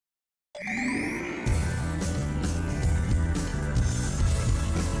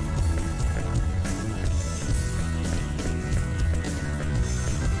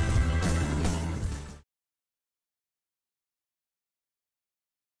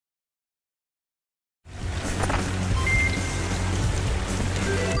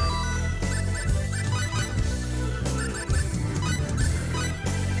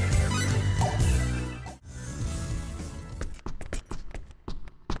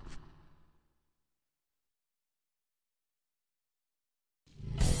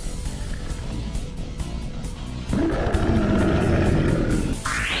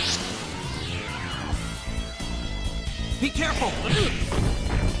Be careful!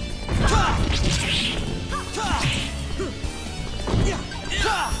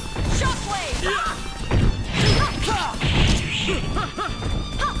 Shockwave!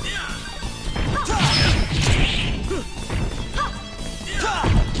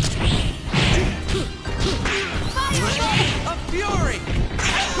 A fury!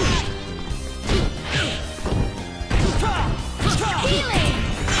 Healing!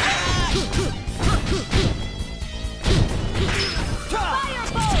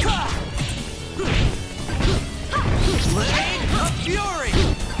 Blade of Fury!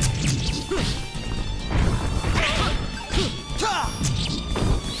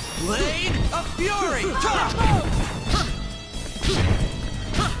 Blade of Fury!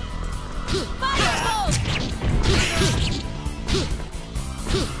 Firebolt!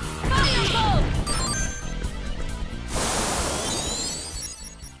 Firebolt!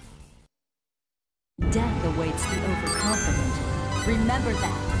 Death awaits the overconfident. Remember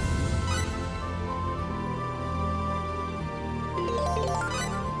that.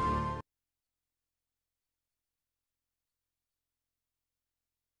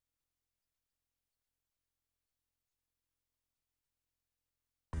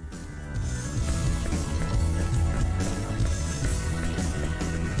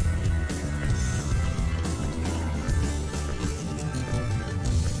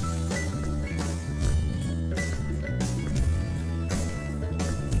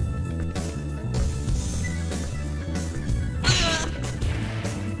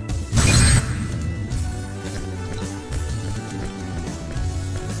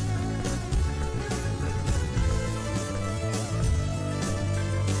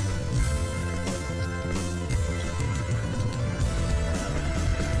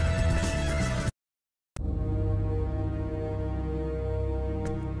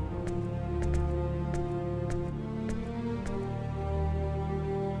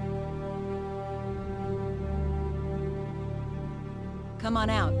 Come on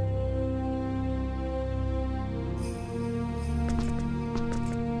out.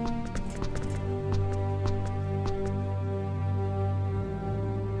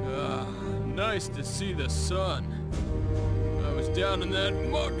 Nice to see the sun. I was down in that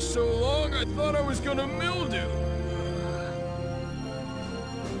muck so long I thought I was gonna mildew.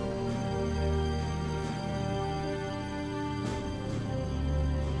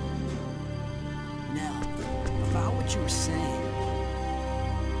 Now, about what you were saying.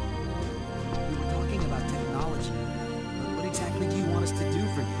 We were talking about technology, but what exactly do you want us to do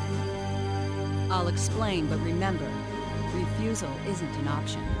for you? I'll explain, but remember, refusal isn't an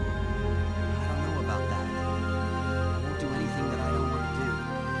option. I don't know about that. I won't do anything that I don't want to do.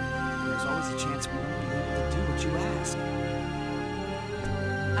 There's always a chance we won't be able to do what you ask.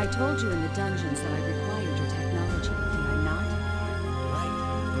 I told you in the dungeons that I required your technology, did I not? Right,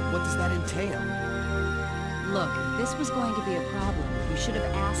 but what does that entail? Look, if this was going to be a problem, you should have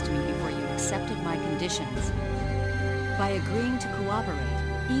asked me before you accepted my conditions. By agreeing to cooperate,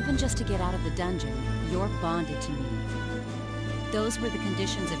 even just to get out of the dungeon, you're bonded to me. Those were the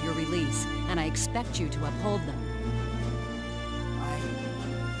conditions of your release, and I expect you to uphold them.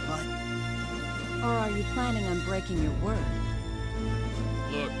 Or are you planning on breaking your word?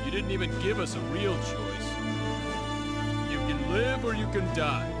 Look, you didn't even give us a real choice. You can live or you can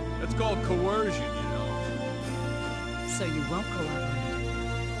die. That's called coercion, you know. So you won't cooperate?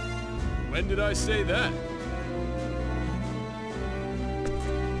 When did I say that?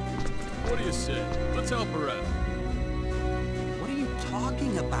 What do you say? Let's help her out. What are you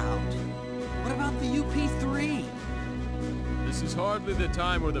talking about? What about the UP3? This is hardly the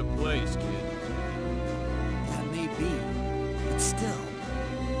time or the place, kid. That may be, but still.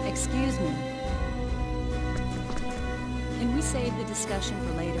 Excuse me. Can we save the discussion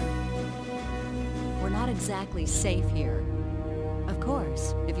for later? We're not exactly safe here. Of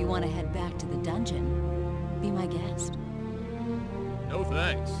course, if you want to head back to the dungeon, be my guest. No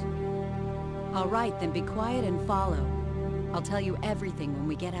thanks. All right, then be quiet and follow. I'll tell you everything when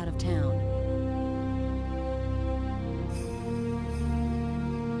we get out of town.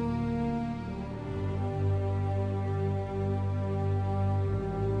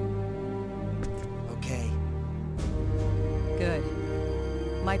 Okay. Good.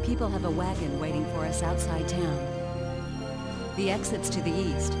 My people have a wagon waiting for us outside town. The exit's to the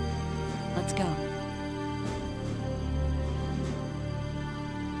east. Let's go.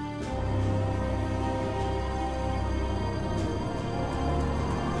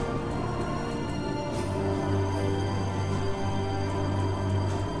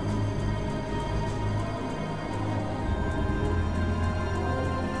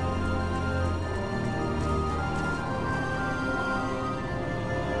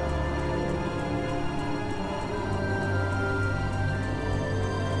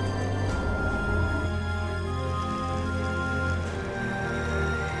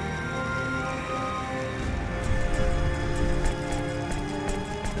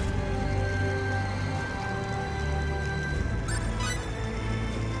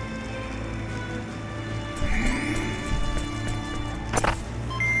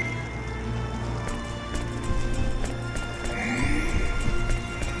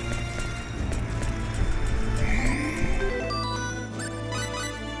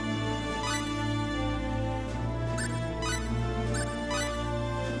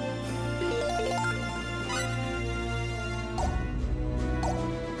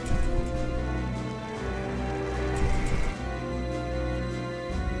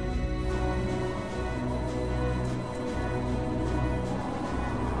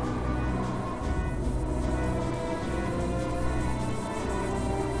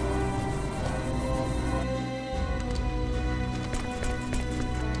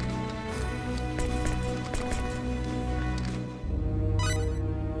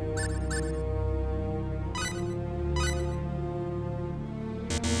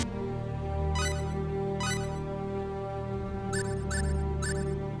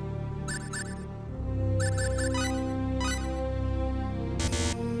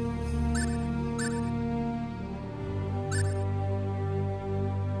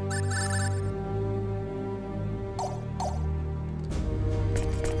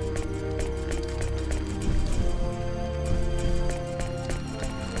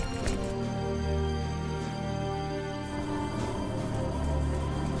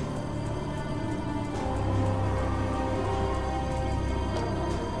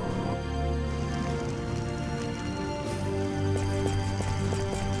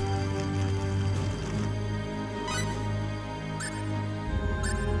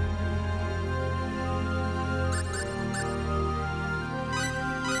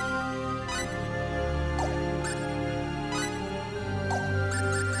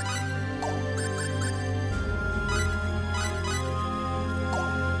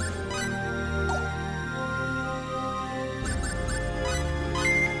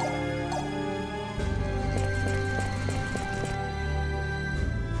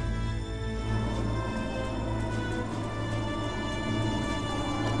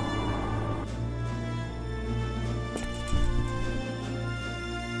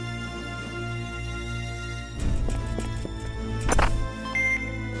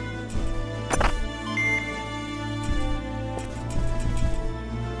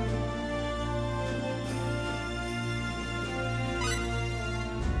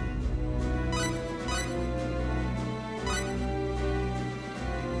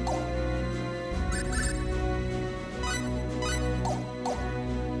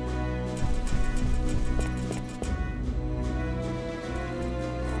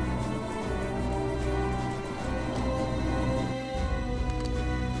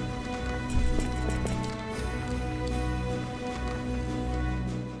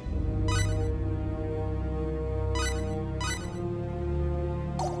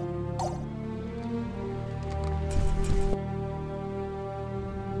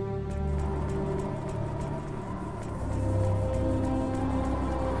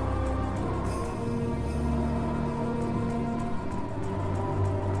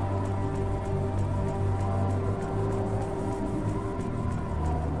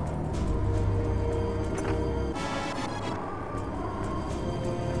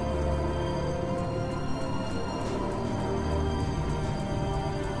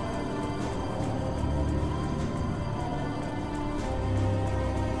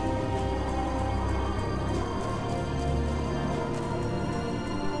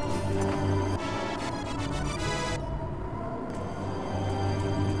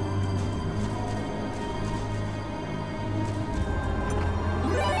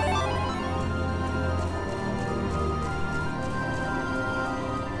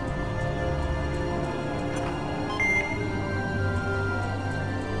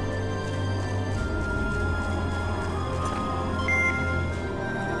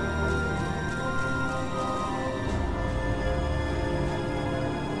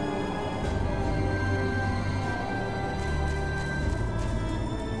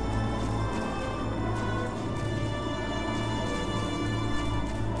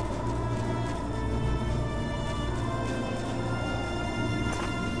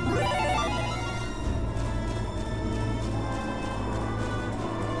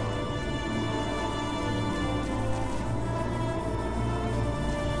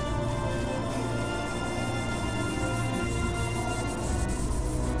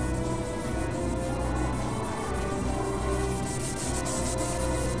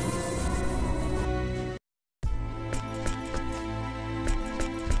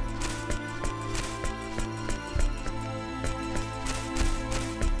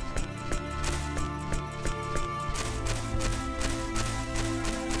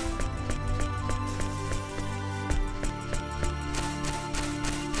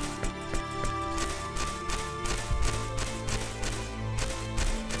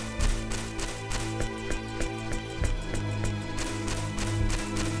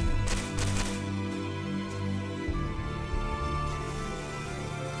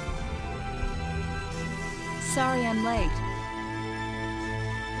 sorry I'm late.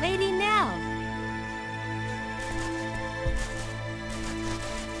 Lady Nell.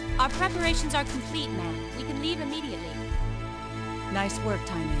 Our preparations are complete, ma'am. We can leave immediately. Nice work,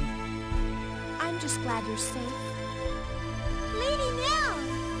 Tiny. I'm just glad you're safe. Lady Nell!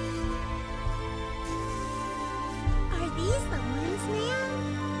 Are these the ones, ma'am?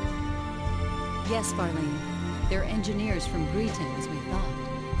 Yes, Farlene. They're engineers from Breton, as we thought.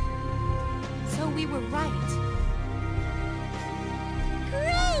 So we were right.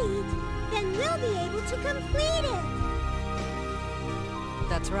 Great! Then we'll be able to complete it!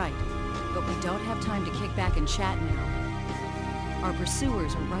 That's right. But we don't have time to kick back and chat now. Our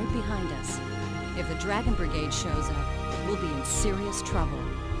pursuers are right behind us. If the Dragon Brigade shows up, we'll be in serious trouble.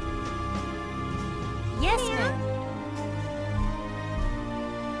 Yes, ma'am.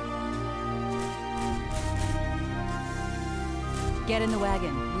 Get in the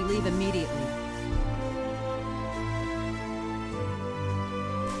wagon. We leave immediately.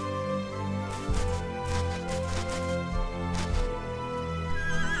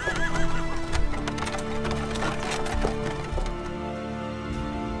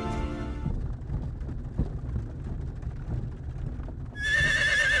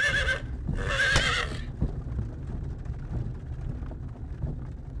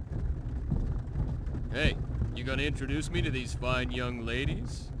 Hey, you gonna introduce me to these fine young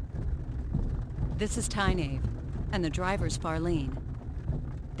ladies? This is Tynave, and the driver's Farlene.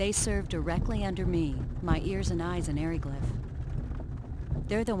 They serve directly under me, my ears and eyes in Eriglyph.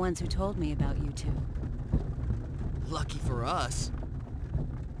 They're the ones who told me about you two. Lucky for us.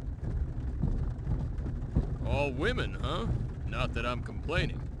 All women, huh? Not that I'm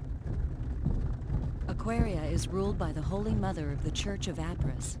complaining. Aquaria is ruled by the Holy Mother of the Church of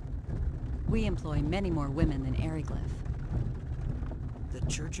Apris. We employ many more women than Eriglyph. The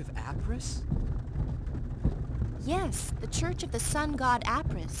Church of Apris? Yes, the Church of the Sun God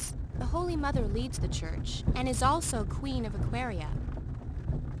Apris. The Holy Mother leads the church, and is also Queen of Aquaria.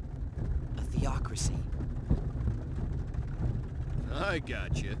 A theocracy. I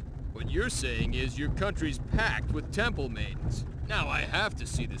gotcha. What you're saying is your country's packed with temple maidens. Now I have to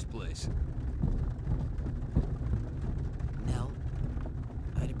see this place. Nell,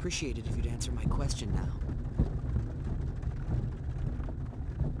 I'd appreciate it if you'd answer my question now.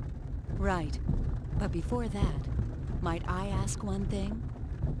 Right. But before that, might I ask one thing?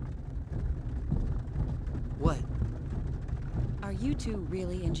 What? Are you two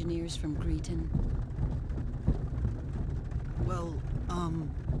really engineers from Breton? Well,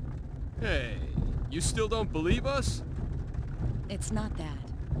 Hey, you still don't believe us? It's not that.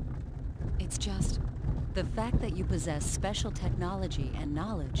 It's just... the fact that you possess special technology and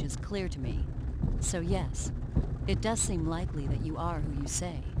knowledge is clear to me. So yes, it does seem likely that you are who you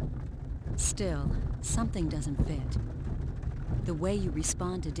say. Still, something doesn't fit. The way you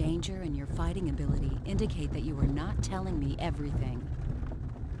respond to danger and your fighting ability indicate that you are not telling me everything.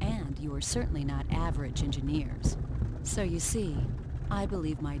 And you are certainly not average engineers. So you see, I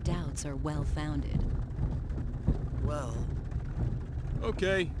believe my doubts are well-founded. well...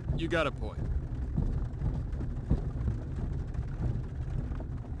 Okay, you got a point.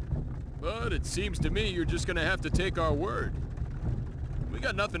 But it seems to me you're just gonna have to take our word. We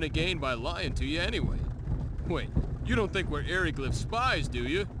got nothing to gain by lying to you anyway. Wait, you don't think we're Eriglyph spies, do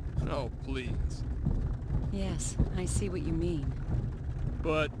you? Oh, please. Yes, I see what you mean.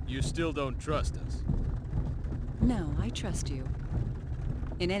 But you still don't trust us. No, I trust you.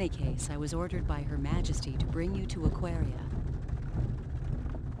 In any case, I was ordered by Her Majesty to bring you to Aquaria.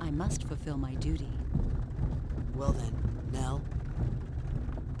 I must fulfill my duty. Well then, Nell,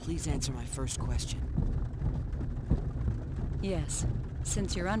 please answer my first question. Yes,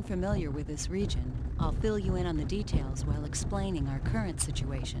 since you're unfamiliar with this region, I'll fill you in on the details while explaining our current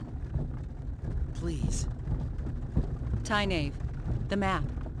situation. Please. Tynave, the map.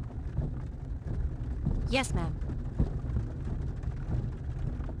 Yes, ma'am.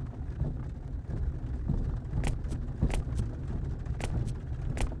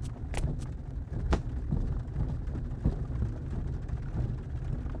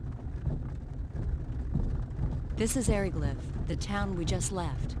 This is Eriglyph, the town we just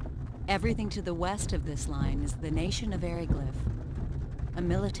left. Everything to the west of this line is the nation of Eriglyph, a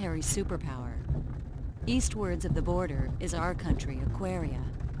military superpower. Eastwards of the border is our country, Aquaria.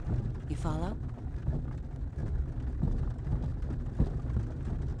 You follow?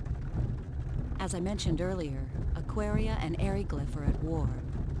 As I mentioned earlier, Aquaria and Eriglyph are at war.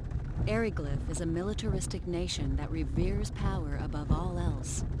 Eriglyph is a militaristic nation that reveres power above all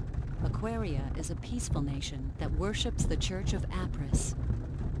else. Aquaria is a peaceful nation that worships the Church of Apris.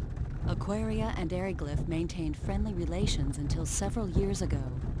 Aquaria and Eriglyph maintained friendly relations until several years ago.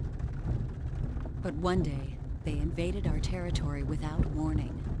 But one day, they invaded our territory without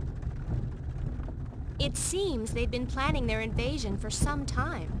warning. It seems they'd been planning their invasion for some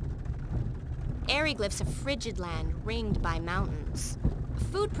time. Eriglyph's a frigid land ringed by mountains.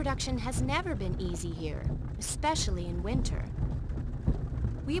 Food production has never been easy here, especially in winter.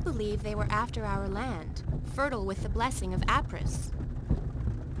 We believe they were after our land, fertile with the blessing of Apris.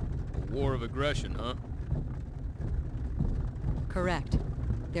 A war of aggression, huh? Correct.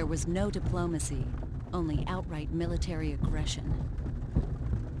 There was no diplomacy, only outright military aggression.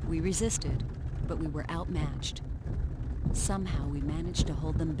 We resisted, but we were outmatched. Somehow we managed to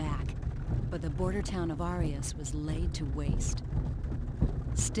hold them back, but the border town of Arius was laid to waste.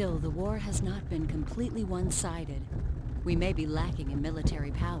 Still, the war has not been completely one-sided. We may be lacking in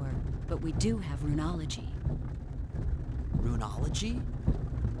military power, but we do have runology. Runology?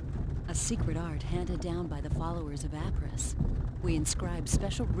 A secret art handed down by the followers of Apris. We inscribe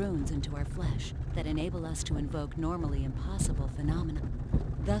special runes into our flesh that enable us to invoke normally impossible phenomena.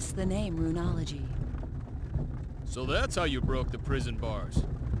 Thus the name runology. So that's how you broke the prison bars.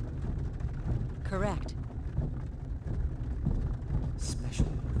 Correct. Special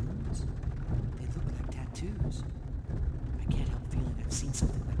runes? They look like tattoos. I can't help feeling I've seen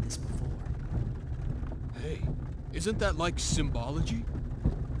something like this before. Hey, isn't that like symbology?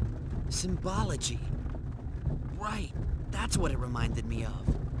 Symbology. Right. That's what it reminded me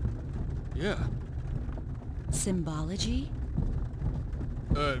of. Yeah. Symbology?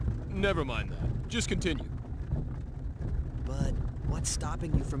 Never mind that. Just continue. But what's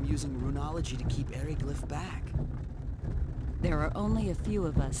stopping you from using runology to keep Eriglyph back? There are only a few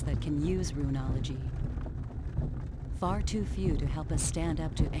of us that can use runology. Far too few to help us stand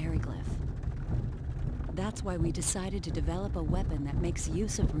up to Eriglyph. That's why we decided to develop a weapon that makes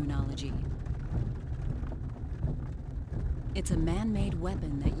use of runology. It's a man-made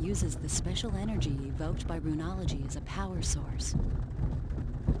weapon that uses the special energy evoked by runology as a power source.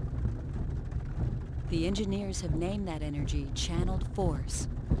 The engineers have named that energy Channeled Force.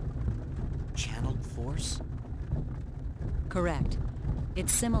 Channeled force? Correct.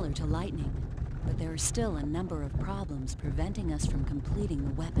 It's similar to lightning, but there are still a number of problems preventing us from completing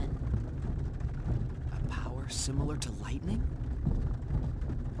the weapon. A power similar to lightning?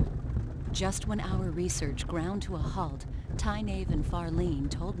 Just when our research ground to a halt, Tynave and Farlene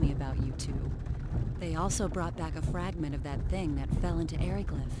told me about you two. They also brought back a fragment of that thing that fell into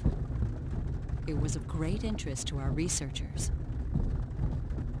Eriglyph. It was of great interest to our researchers.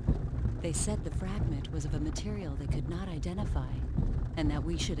 They said the fragment was of a material they could not identify, and that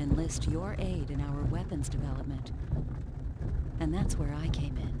we should enlist your aid in our weapons development. And that's where I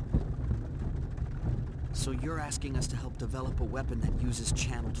came in. So you're asking us to help develop a weapon that uses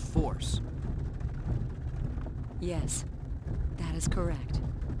channeled force? Yes, that is correct.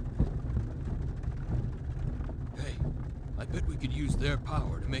 Hey, I bet we could use their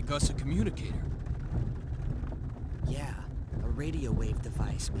power to make us a communicator. Yeah, a radio wave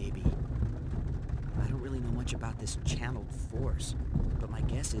device, maybe. I don't really know much about this channeled force, but my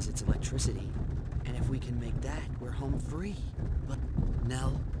guess is it's electricity. And if we can make that, we're home free. But,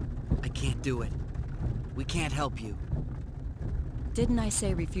 Nell, I can't do it. We can't help you. Didn't I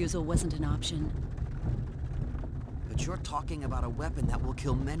say refusal wasn't an option? But you're talking about a weapon that will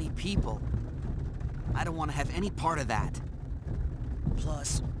kill many people. I don't want to have any part of that.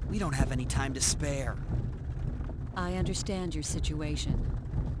 Plus, we don't have any time to spare. I understand your situation.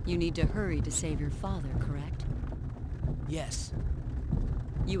 You need to hurry to save your father, correct? Yes.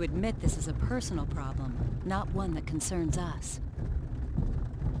 You admit this is a personal problem, not one that concerns us.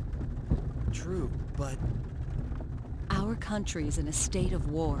 True, but... Our country is in a state of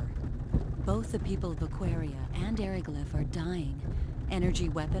war. Both the people of Aquaria and Eriglyph are dying, energy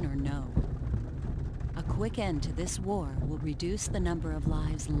weapon or no. A quick end to this war will reduce the number of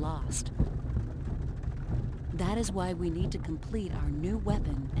lives lost. That is why we need to complete our new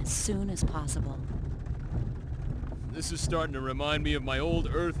weapon as soon as possible. This is starting to remind me of my old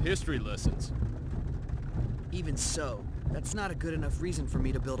Earth history lessons. Even so, that's not a good enough reason for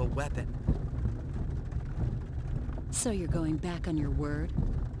me to build a weapon. So you're going back on your word?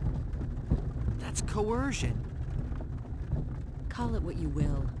 That's coercion. Call it what you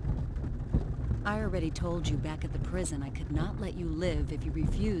will. I already told you back at the prison I could not let you live if you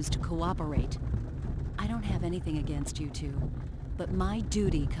refused to cooperate. I don't have anything against you two, but my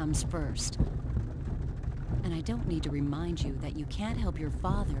duty comes first. And I don't need to remind you that you can't help your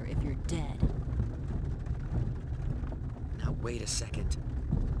father if you're dead. Now wait a second.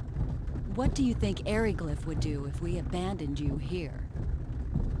 What do you think Eriglyph would do if we abandoned you here?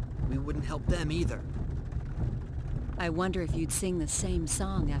 we wouldn't help them either. I wonder if you'd sing the same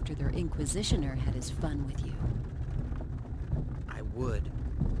song after their Inquisitioner had his fun with you. I would.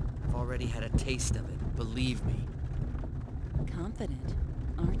 I've already had a taste of it, believe me. Confident,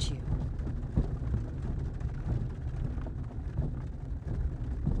 aren't you?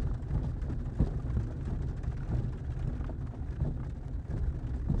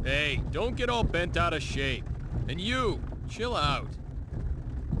 Hey, don't get all bent out of shape. And you, chill out.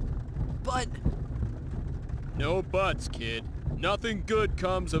 But... No buts, kid. Nothing good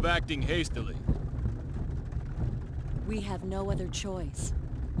comes of acting hastily. We have no other choice.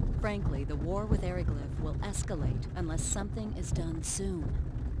 Frankly, the war with Eriglyph will escalate unless something is done soon.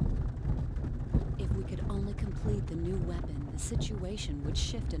 If we could only complete the new weapon, the situation would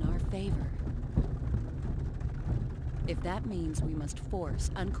shift in our favor. If that means we must force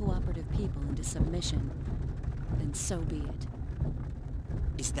uncooperative people into submission, then so be it.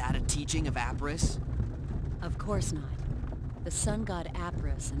 is that a teaching of Apris? Of course not. The sun god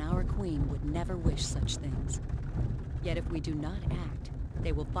Apris and our queen would never wish such things. Yet if we do not act,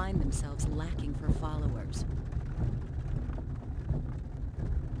 they will find themselves lacking for followers.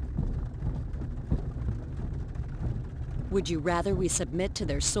 Would you rather we submit to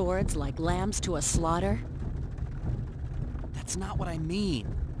their swords like lambs to a slaughter? That's not what I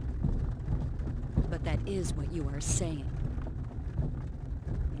mean. But that is what you are saying.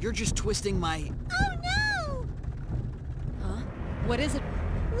 You're just twisting my... Oh no! Huh? What is it?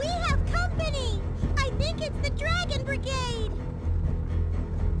 We have company! I think it's the Dragon Brigade!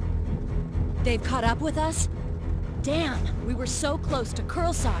 They've caught up with us? Damn, we were so close to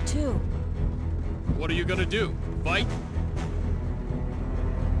Kirlsa, too. What are you gonna do? Fight?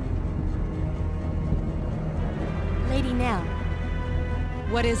 Lady Nell,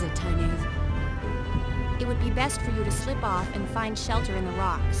 What is it, Tynaeve? it would be best for you to slip off and find shelter in the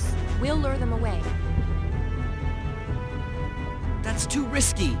rocks. We'll lure them away. That's too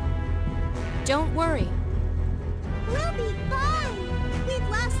risky. Don't worry. We'll be fine! We've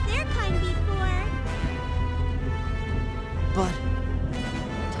lost their kind before! But...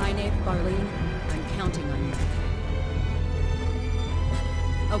 Tynaeve, Barleen, I'm counting on you.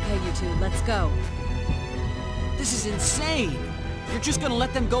 Okay, you two, let's go. this is insane! You're just gonna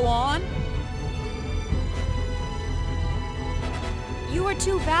let them go on? You are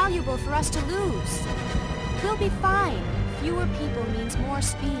too valuable for us to lose. We'll be fine. Fewer people means more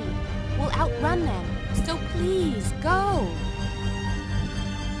speed. We'll outrun them. So please, go.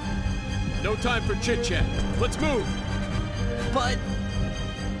 No time for chit-chat. Let's move! But...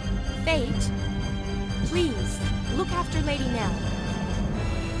 Fayt, please, look after Lady Nell.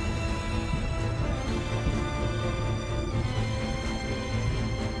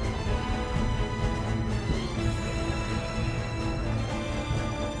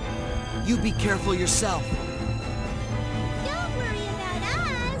 You be careful yourself. Don't worry about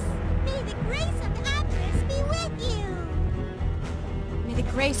us! May the grace of Apris be with you! May the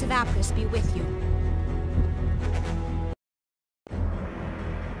grace of Apris be with you.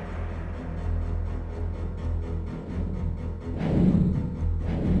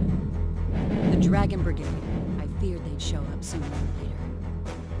 The Dragon Brigade. I feared they'd show up sooner or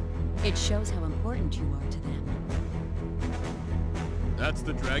later. It shows how important you are to them. That's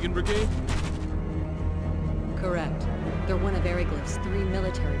the Dragon Brigade? Correct. They're one of Eriglyph's 3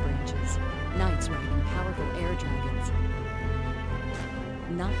 military branches. Knights riding powerful air dragons.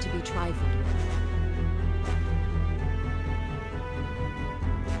 Not to be trifled with.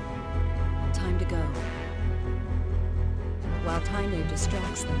 Time to go. While Tynaeve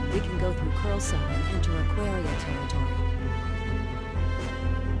distracts them, we can go through Kirlsa and enter Aquaria territory.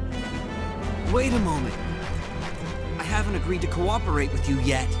 Wait a moment. I haven't agreed to cooperate with you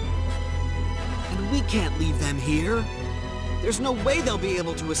yet. And we can't leave them here. There's no way they'll be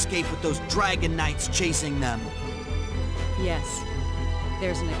able to escape with those dragon knights chasing them. Yes,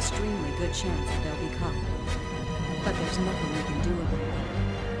 there's an extremely good chance that they'll be caught. But there's nothing we can do about it.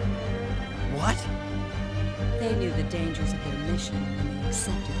 What? They knew the dangers of their mission when they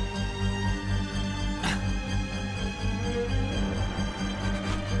accepted it.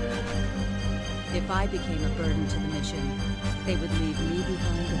 If I became a burden to the mission, they would leave me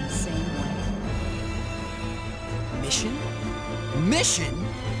behind in the same way. Mission? Mission?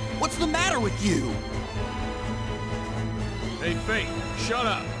 What's the matter with you? Hey, Fayt, shut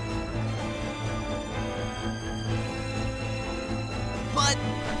up! But...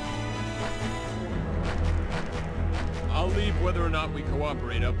 I'll leave whether or not we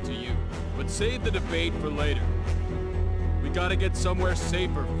cooperate up to you. But save the debate for later. We gotta get somewhere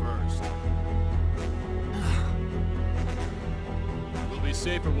safer first. We'll be be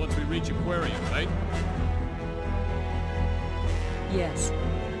safer once we reach Aquarium, right? Yes,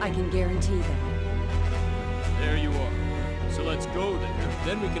 I can guarantee that. There you are. So let's go there,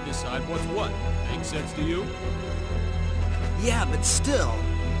 then we can decide what's what. Make sense to you? Yeah, but still.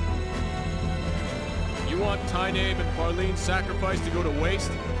 You want Tynabe and Farlene's sacrifice to go to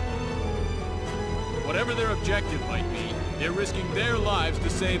waste? Whatever their objective might be, they're risking their lives to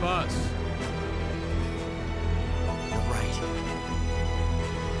save us. You're right.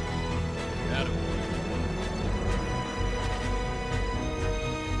 Attaboy.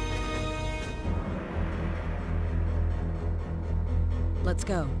 Let's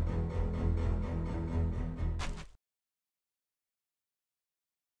go.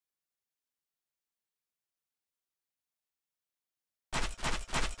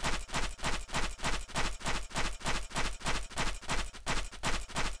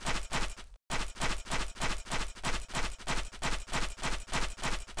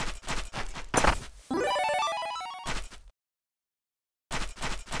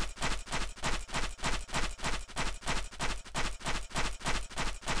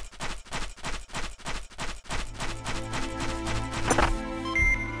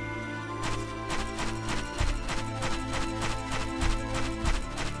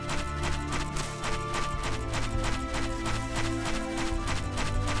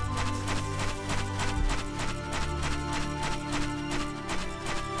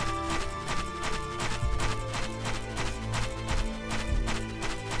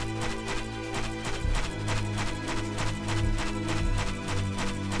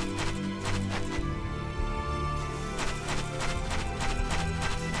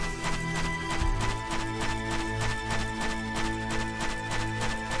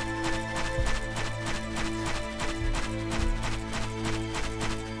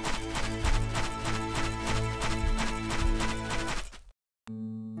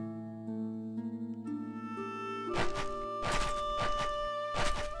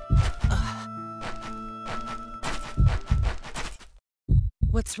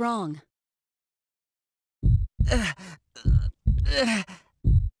 What's wrong?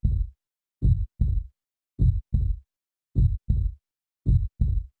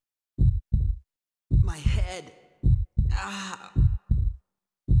 My head. Ah.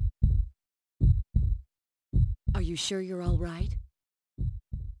 Are you sure you're all right?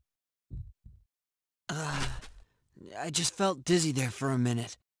 I just felt dizzy there for a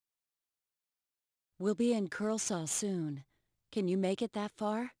minute. We'll be in Kirlsa soon. Can you make it that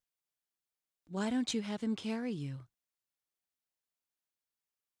far? Why don't you have him carry you?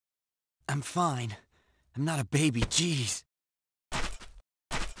 I'm fine. I'm not a baby, jeez.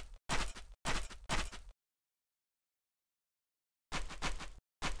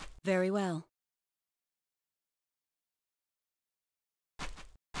 Very well.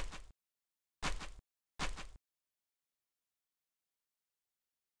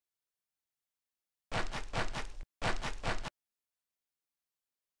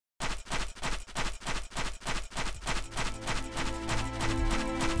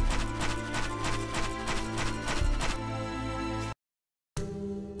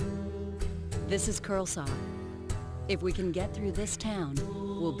 This is Kirlsa. If we can get through this town,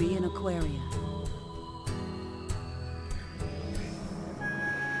 we'll be in Aquaria.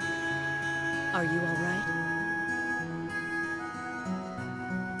 Are you all right?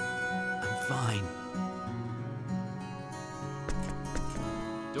 I'm fine.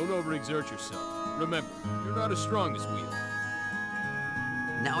 Don't overexert yourself. Remember, you're not as strong as we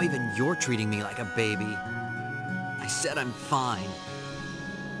are. Now even you're treating me like a baby. I said I'm fine.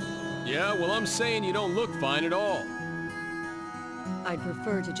 Yeah, well, I'm saying you don't look fine at all. I'd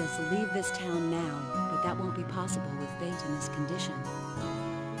prefer to just leave this town now, but that won't be possible with Fayt in this condition.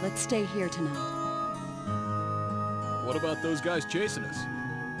 Let's stay here tonight. What about those guys chasing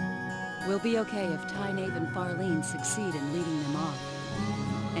us? We'll be okay if Tynabe and Farlene succeed in leading them off.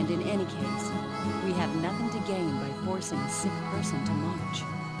 And in any case, we have nothing to gain by forcing a sick person to march.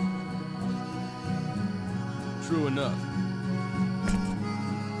 True enough.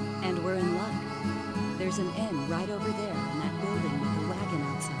 And we're in luck. There's an inn right over there in that building with the wagon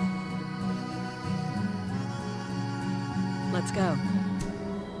outside. Let's go.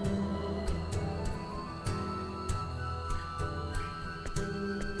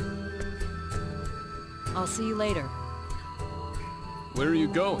 I'll see you later. Where are you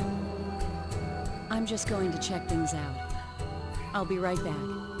going? I'm just going to check things out. I'll be right back.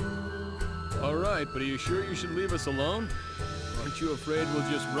 All right, but are you sure you should leave us alone? Aren't you afraid we'll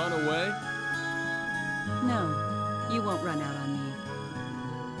just run away? No, you won't run out on me.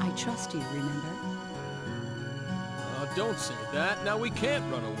 I trust you, remember? don't say that. Now we can't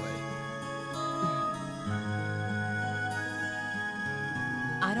run away.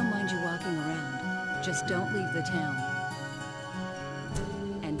 I don't mind you walking around. Just don't leave the town.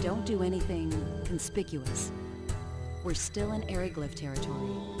 And don't do anything conspicuous. We're in Aryglyph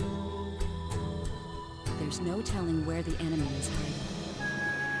territory. There's no telling where the enemy is hiding.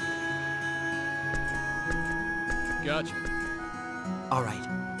 Gotcha. All right.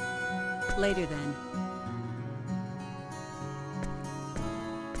 Later then.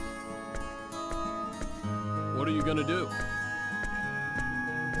 What are you gonna do?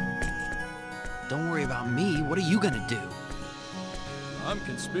 Don't worry about me. What are you gonna do? I'm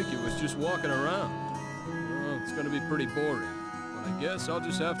conspicuous just walking around. Well, it's gonna be pretty boring. But I guess I'll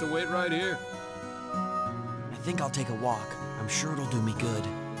just have to wait right here. I think I'll take a walk. I'm sure it'll do me good.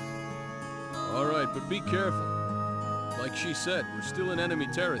 All right, but be careful. Like she said, we're still in enemy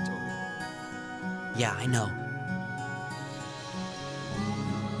territory. Yeah, I know.